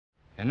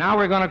And now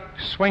we're going to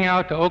swing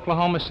out to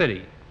Oklahoma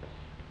City,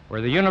 where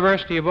the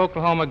University of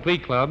Oklahoma Glee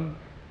Club,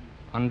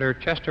 under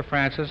Chester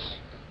Francis,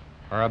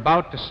 are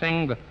about to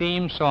sing the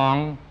theme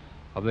song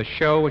of the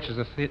show, which is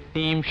the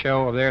theme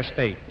show of their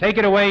state. Take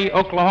it away,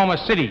 Oklahoma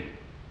City.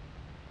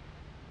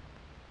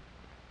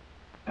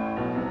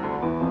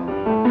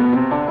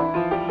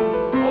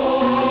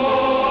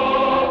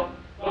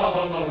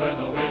 Oklahoma, when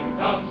the wind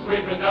comes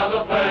sweeping down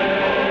the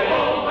plain,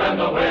 and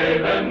the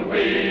waving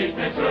wheat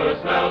makes sure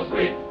smell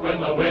sweet, when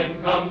the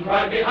wind comes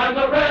right behind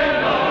the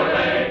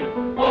rain,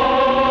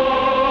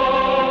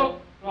 oh,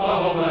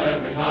 Oklahoma,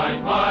 every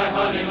night, my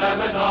honey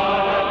lamb and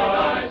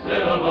I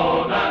sit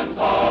alone and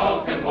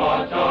talk and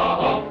watch a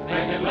hawk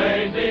making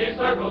lazy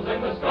circles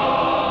in the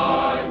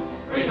sky.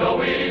 We know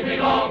we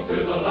belong to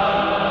the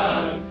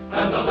land,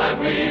 and the land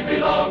we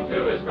belong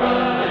to is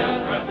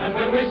grand. And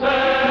when we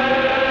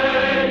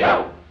say,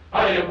 yo,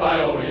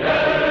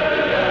 hi-yi-fi-oh-yay,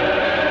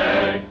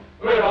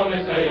 we're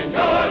only saying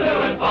you're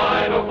doing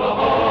fine,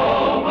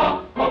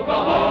 Oklahoma,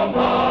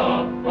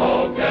 Oklahoma,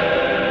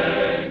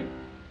 okay.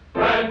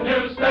 Brand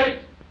new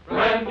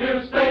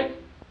state,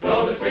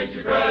 gonna treat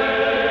you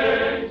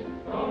great.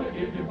 Gonna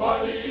give you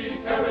barley,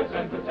 carrots,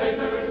 and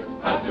potatoes,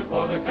 pasture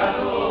for the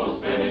cattle,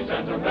 spinach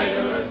and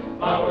tomatoes,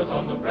 flowers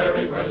on the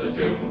prairie where the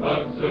June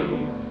bugs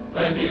zoom.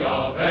 Plenty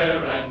of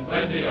air and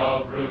plenty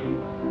of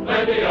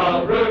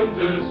room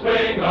to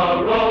swing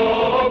a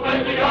row,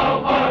 plenty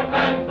of heart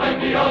and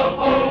plenty of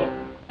hope.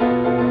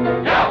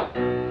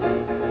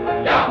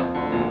 Yeah,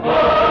 oh,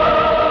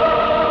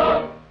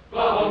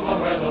 Oklahoma,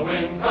 where the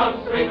wind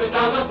comes sweeping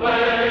down the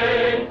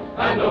plain,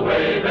 and the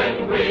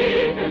waving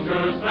wheat can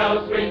sure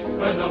smell sweet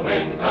when the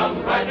wind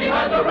comes right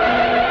behind the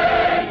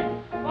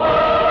rain.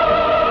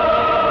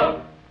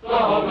 Oh,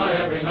 Oklahoma,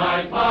 every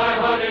night, my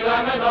honey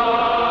lamb and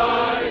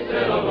I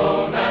sit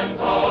alone and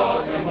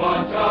talk and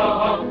watch a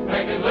hawk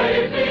making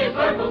lazy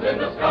circles in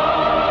the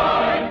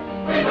sky.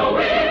 We know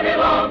we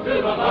belong to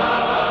the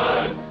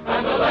land,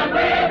 and the land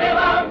we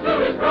belong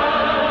to is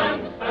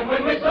grand. And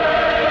when we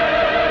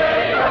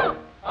say,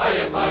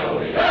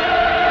 hi-yi-fi-oh-yay,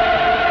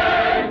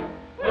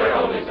 we're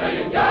only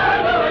saying,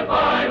 yeah, doing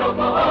fine,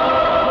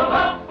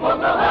 Oklahoma,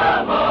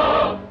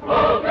 Oklahoma,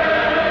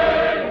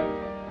 okay.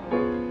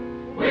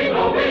 We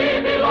know we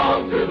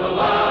belong to the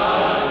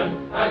land,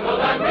 and the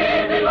land we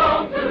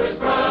belong to is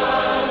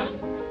grand.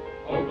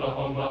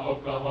 Oklahoma,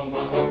 Oklahoma,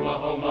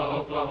 Oklahoma,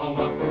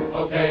 Oklahoma,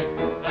 okay,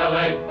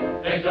 L.A.,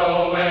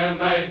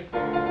 H-O-M-A.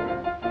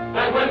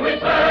 And when we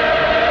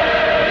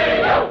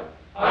say, yo,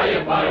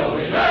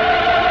 hi-yi-fi-oh-yay,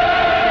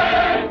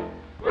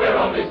 we're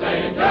only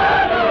saying,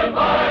 yeah, doing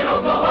fine,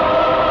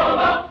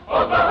 Oklahoma,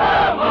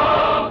 Oklahoma,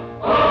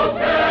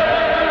 okay.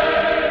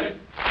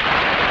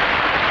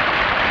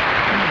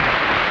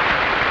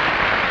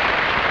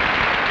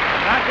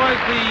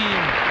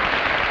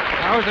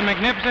 That was the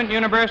magnificent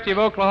University of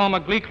Oklahoma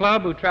Glee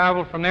Club, who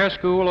traveled from their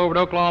school over to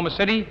Oklahoma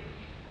City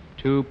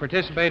to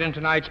participate in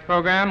tonight's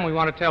program. We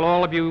want to tell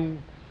all of you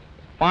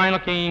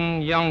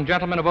fine-looking young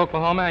gentlemen of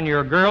Oklahoma and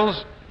your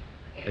girls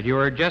that you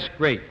are just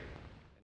great.